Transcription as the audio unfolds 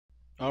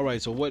All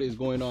right, so what is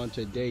going on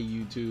today,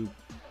 YouTube?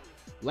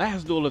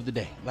 Last duel of the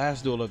day.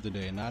 Last duel of the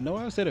day. And I know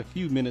I said a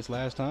few minutes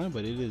last time,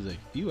 but it is a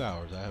few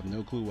hours. I have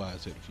no clue why I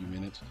said a few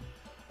minutes.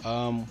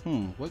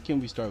 What can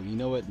we start with? You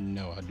know what?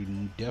 No, I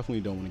definitely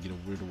don't want to get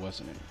rid of what's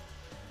the name.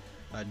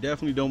 I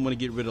definitely don't want to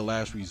get rid of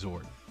Last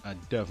Resort. I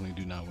definitely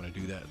do not want to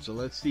do that. So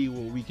let's see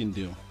what we can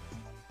do.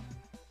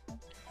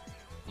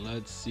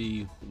 Let's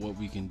see what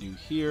we can do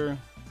here.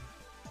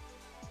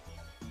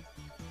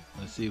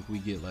 Let's see if we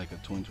get like a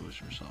twin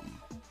twist or something.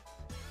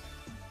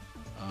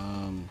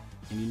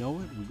 And you know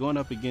what? We're going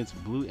up against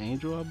Blue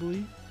Angel, I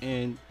believe.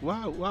 And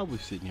while we're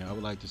sitting here, I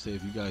would like to say,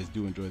 if you guys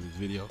do enjoy this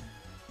video,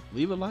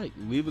 leave a like,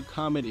 leave a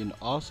comment, and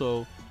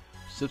also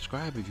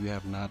subscribe if you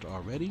have not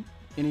already.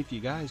 And if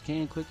you guys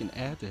can, click an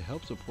ad to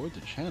help support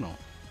the channel.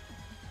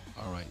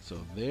 Alright, so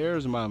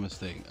there's my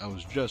mistake. I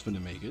was just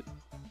gonna make it.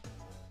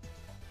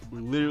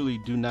 We literally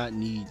do not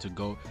need to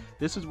go.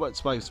 This is what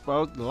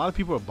Spyrals. A lot of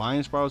people are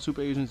buying Spyrals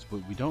Super Agents,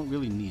 but we don't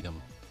really need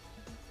them.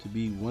 To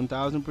be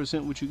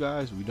 1000% with you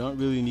guys, we don't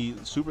really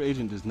need Super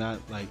Agent. Does not,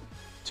 like,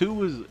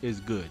 2 is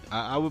good.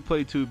 I would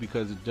play 2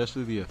 because just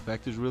the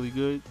effect is really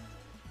good.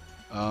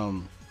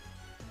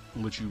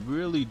 But you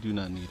really do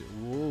not need it.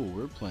 Whoa,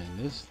 we're playing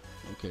this.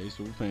 Okay,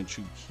 so we're playing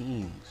True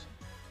Kings.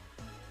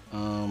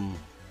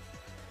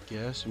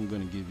 Guess I'm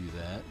gonna give you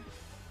that.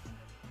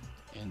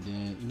 And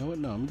then, you know what?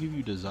 No, I'm gonna give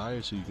you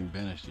Desire so you can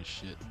banish this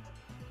shit.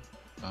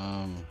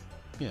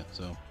 Yeah,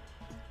 so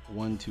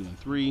 1, 2, and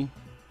 3.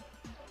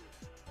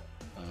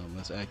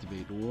 Let's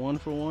activate 1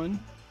 for 1,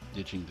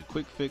 ditching the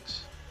quick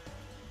fix.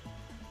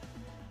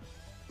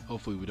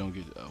 Hopefully we don't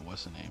get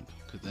what's the name,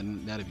 because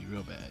then that'd be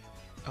real bad.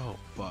 Oh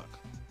fuck,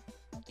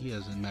 he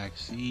has a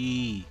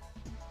maxi.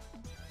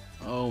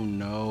 Oh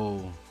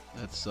no,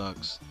 that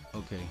sucks.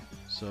 Okay,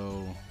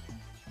 so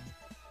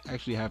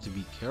actually have to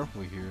be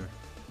careful here.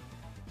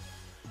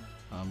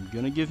 I'm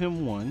gonna give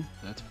him 1.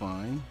 That's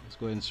fine. Let's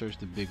go ahead and search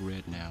the big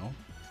red now.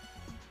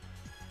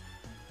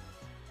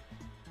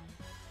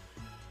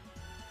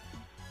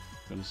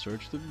 Gonna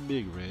search the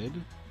big red.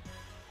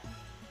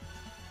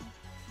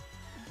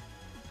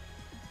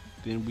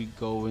 Then we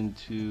go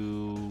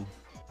into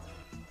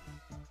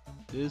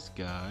this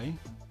guy.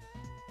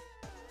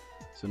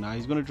 So now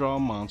he's gonna draw a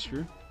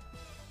monster.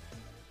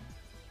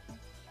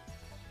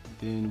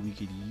 Then we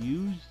could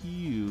use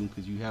you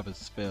because you have a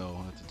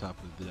spell at the top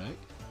of the deck.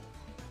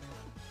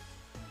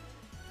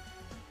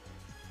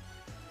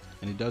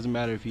 And it doesn't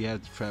matter if he has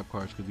trap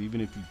cards, because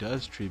even if he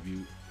does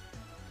tribute,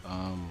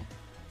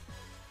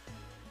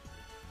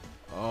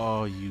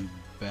 oh, you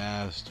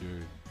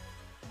bastard.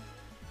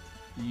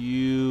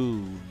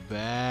 You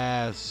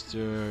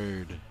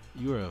bastard.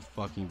 You are a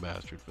fucking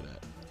bastard for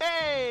that.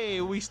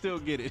 Hey, we still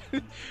get it.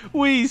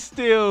 We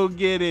still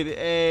get it.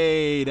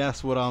 Hey,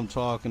 that's what I'm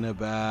talking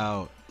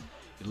about.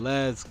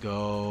 Let's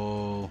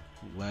go.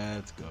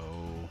 Let's go.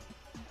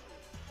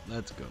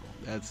 Let's go.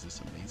 That's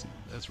just amazing.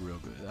 That's real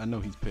good. I know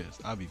he's pissed.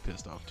 I'll be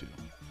pissed off too.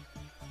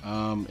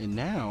 And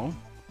now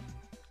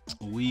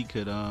we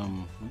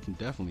can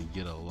definitely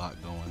get a lot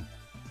going.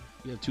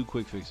 We have 2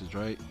 quick fixes,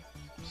 right?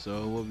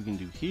 So what we can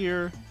do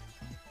here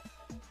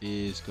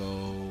is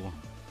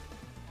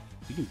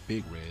we can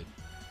big red.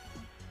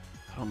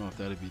 I don't know if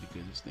that'd be the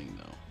goodest thing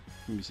though.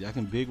 Let me see. I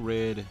can big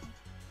red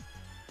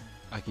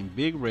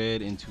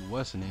into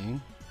what's the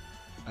name?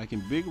 I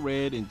can big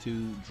red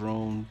into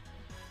drone.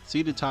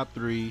 See the top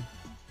 3.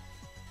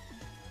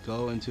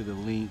 Go into the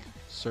link.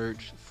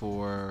 Search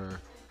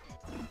for.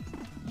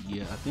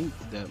 Yeah, I think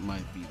that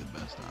might be the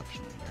best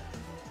option here.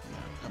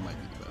 Yeah, that might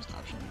be the best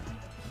option here.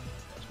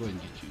 Let's go ahead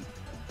and get you.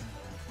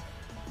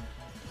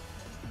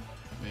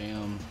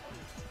 Bam.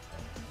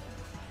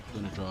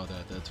 Gonna draw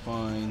that. That's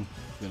fine.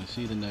 Gonna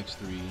see the next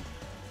 3.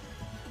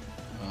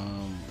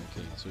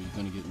 Okay, so you're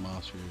gonna get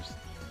monsters.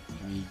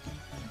 I mean,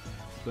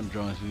 you're gonna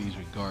draw into these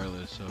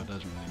regardless, so it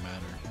doesn't really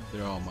matter.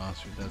 They're all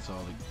monsters. That's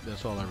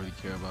all I really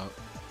care about.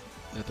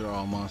 That they're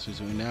all monsters.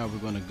 And now we're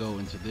gonna go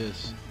into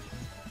this.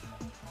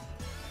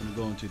 We're gonna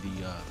go into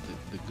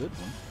the good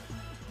one.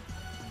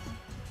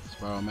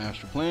 Spiral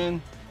Master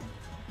Plan.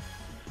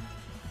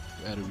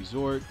 Add a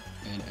resort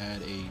and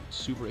add a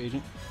super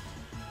agent.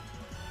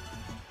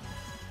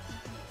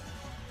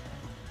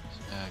 Let's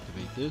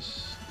activate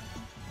this.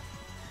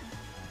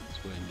 Let's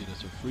go ahead and get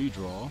us a free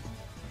draw.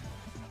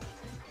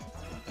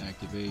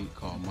 Activate,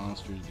 call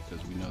monsters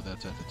because we know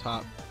that's at the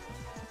top.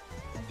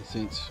 And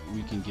since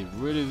we can get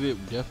rid of it,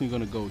 we're definitely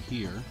going to go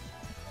here.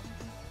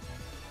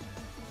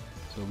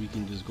 So we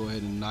can just go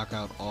ahead and knock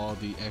out all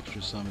the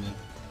extra summoning.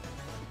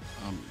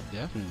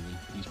 Definitely.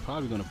 He's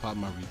probably going to pop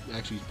my.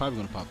 Actually, he's probably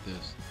going to pop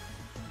this.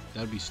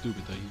 That'd be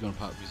stupid though. He's going to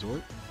pop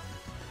resort.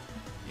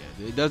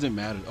 Yeah, it doesn't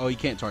matter. Oh, he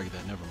can't target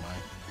that. Never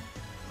mind.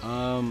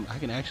 I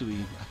can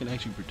actually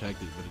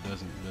protect it, but it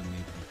doesn't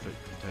need to be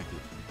protected.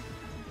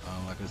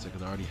 Like I said,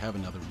 because I already have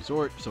another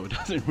resort, so it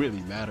doesn't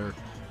really matter.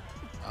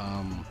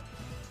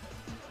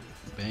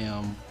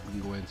 Bam. We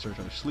can go ahead and search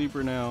our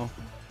sleeper now.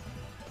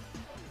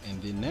 And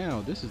then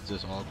now, this is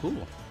just all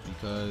cool,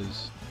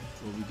 because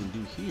what we can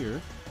do here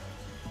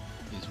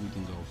is we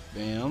can go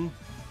bam,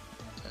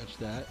 Catch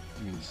that.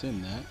 I mean,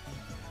 send that.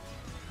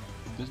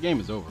 This game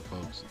is over,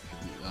 folks.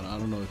 I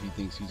don't know if he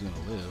thinks he's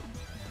gonna live.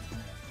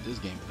 This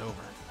game is over.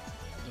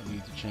 Don't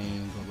need to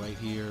change. Go right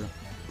here.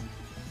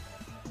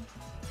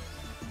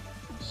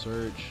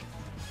 Search.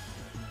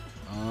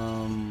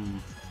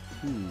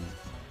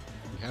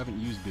 We haven't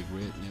used Big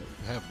Red.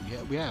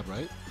 We have,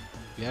 right?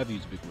 We have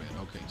used Big Red.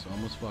 Okay, so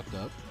almost fucked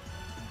up.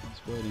 Let's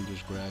go ahead and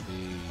just grab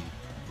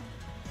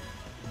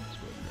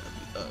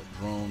a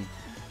drone.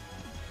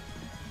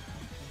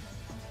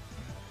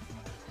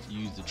 Let's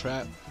use the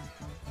trap.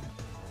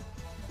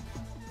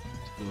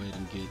 Let's go ahead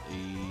and get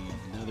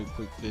another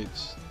quick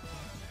fix.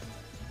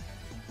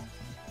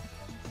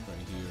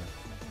 Right here.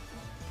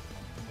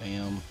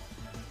 Bam.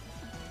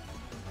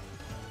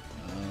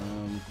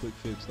 Quick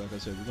fix, like I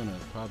said, we're gonna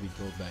probably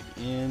go back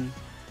in.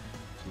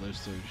 So let's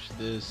search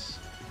this.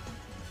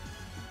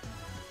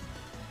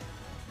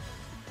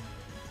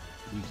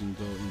 We can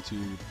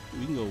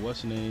go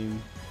what's the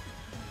name?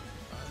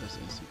 That's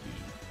instant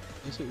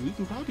fusion. We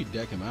can probably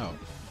deck him out.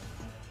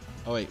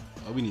 Oh wait,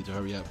 we need to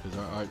hurry up because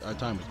our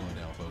time is going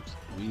down, folks.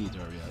 We need to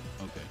hurry up.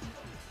 Okay.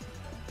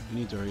 We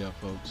need to hurry up,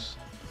 folks.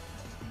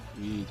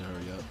 We need to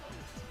hurry up.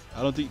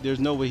 I don't think there's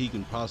no way he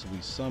can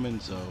possibly summon,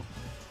 so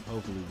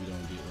hopefully we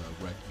don't get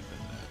wrecked because of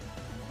that.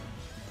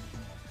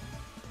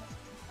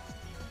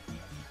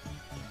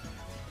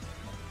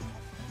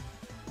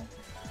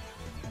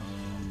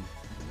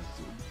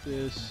 Let's do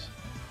this.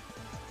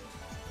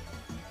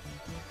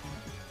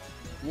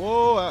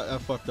 Whoa, I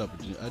fucked up.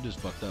 I just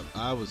fucked up.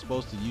 I was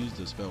supposed to use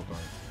the spell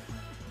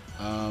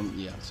card.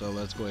 Yeah, so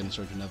let's go ahead and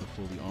search another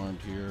fully armed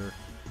here.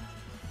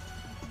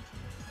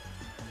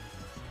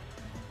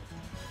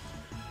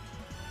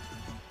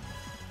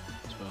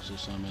 Special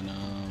summon,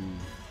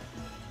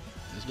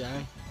 this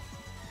guy.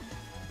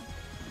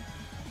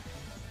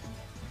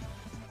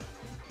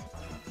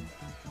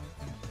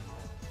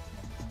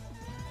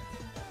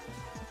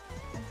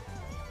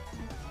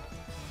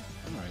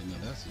 Alright, now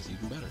that's just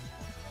even better.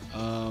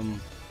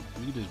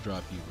 We can just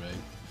drop you,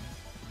 right?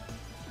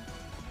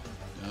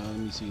 Let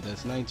me see,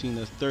 that's 19,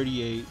 that's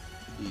 38.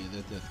 Yeah,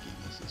 that's game.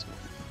 Let's just go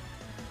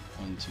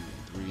 1, 2,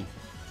 and 3.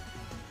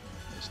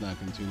 Let's not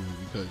continue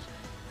because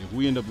if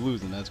we end up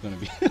losing, that's gonna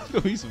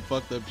be some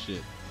fucked up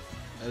shit.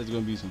 That is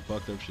gonna be some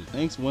fucked up shit.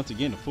 Thanks once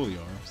again to Fully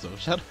Armed. So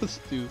shout outs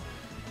to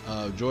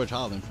George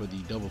Holland for the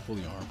double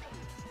Fully Armed.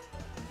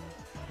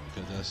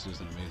 Because that's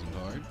just an amazing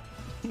card.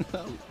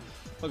 I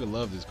fucking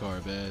love this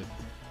card, man.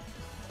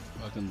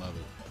 Fucking love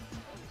it.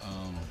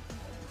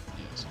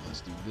 Yeah, so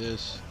let's do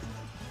this.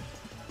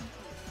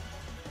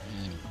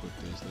 And equip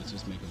this. Let's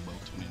just make him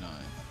both 29.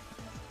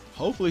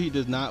 Hopefully he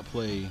does not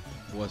play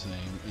what's his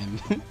name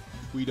and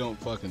we don't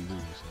fucking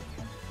lose.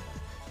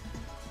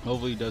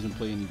 Hopefully he doesn't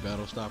play any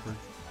Battle Stopper.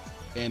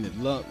 And it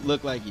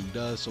looked like he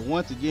does. So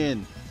once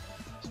again,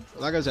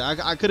 like I said,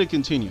 I could have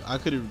continued. I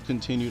could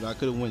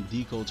have went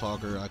Deco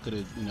Talker. I could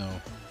have, you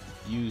know,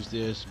 used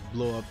this,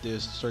 blow up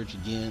this, search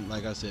again.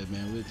 Like I said,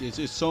 man, it's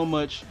just so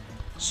much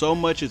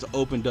is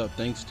opened up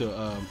thanks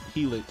to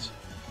Helix,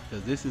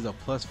 because this is a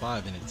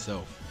 +5 in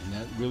itself, and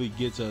that really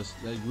gets us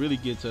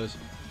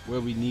where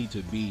we need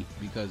to be,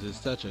 because it's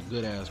such a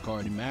good ass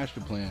card. And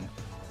Master Plan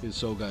is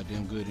so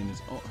goddamn good in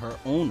her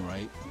own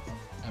right.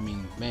 I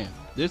mean, man,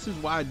 this is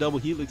why Double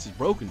Helix is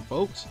broken,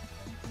 folks.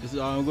 This is,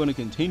 I'm going to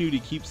continue to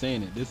keep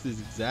saying it. This is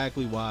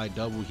exactly why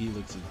Double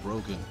Helix is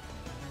broken,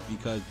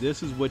 because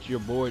this is what your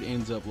board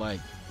ends up like.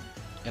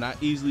 And I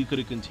easily could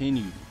have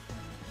continued.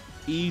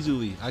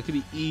 I could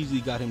have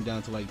easily got him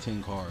down to like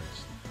 10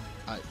 cards.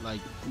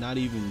 Not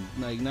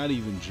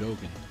even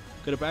joking.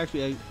 Could have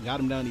actually got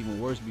him down even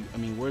worse.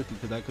 Worse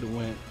because I could have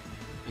went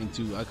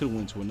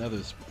to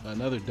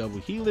another Double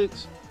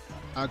Helix.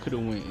 I could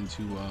have went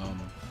into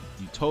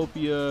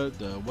Utopia,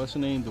 what's the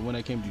name, the one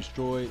that came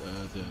destroyed,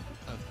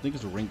 I think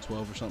it's a rank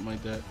 12 or something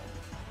like that.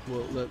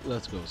 Well,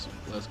 let's go see.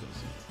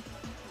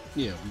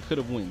 Yeah, we could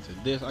have went to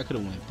this. I could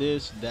have went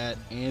this, that,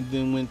 and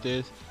then went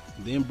this,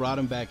 then brought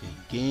him back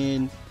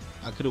again.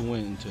 I could have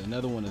went into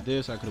another one of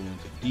this. I could have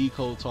went to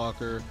Deco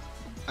Talker.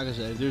 Like I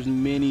said, there's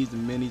many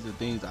of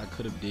things I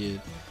could have did,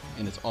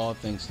 and it's all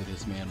thanks to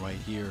this man right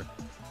here.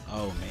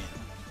 Oh man.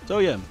 So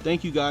yeah,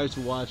 thank you guys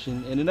for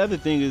watching. And another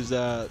thing is,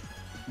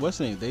 what's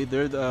the name?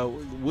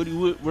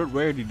 What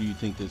rarity do you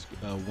think this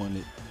one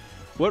is?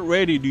 What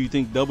rarity do you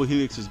think Double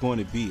Helix is going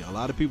to be? A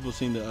lot of people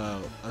seem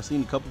to. I've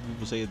seen a couple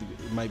people say it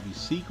might be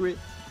secret.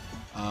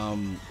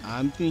 I'm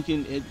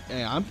thinking it's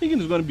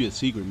going to be a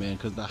secret, man,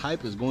 because the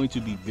hype is going to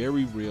be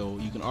very real.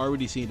 You can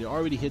already see it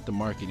already hit the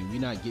market, and we're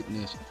not getting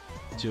this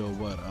till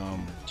what?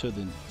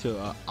 Till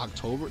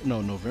October?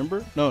 No,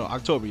 November? No,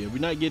 October. Yeah, we're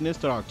not getting this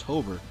till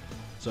October.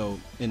 So,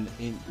 in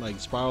like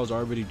Spyrals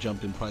already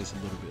jumped in price a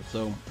little bit.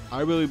 So,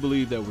 I really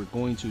believe that we're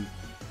going to.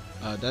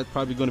 That's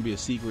probably going to be a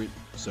secret.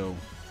 So,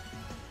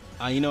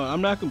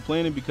 I'm not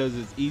complaining because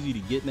it's easy to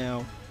get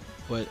now,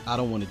 but I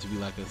don't want it to be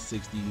like a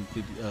 60,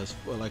 50,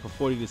 like a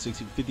 40 to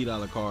 60,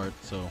 $50 card.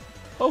 So,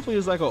 hopefully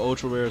it's like an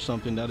ultra rare or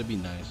something. That'd be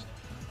nice.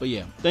 But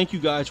yeah, thank you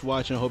guys for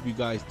watching. I hope you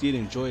guys did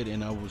enjoy it,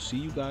 and I will see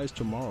you guys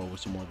tomorrow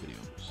with some more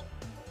videos.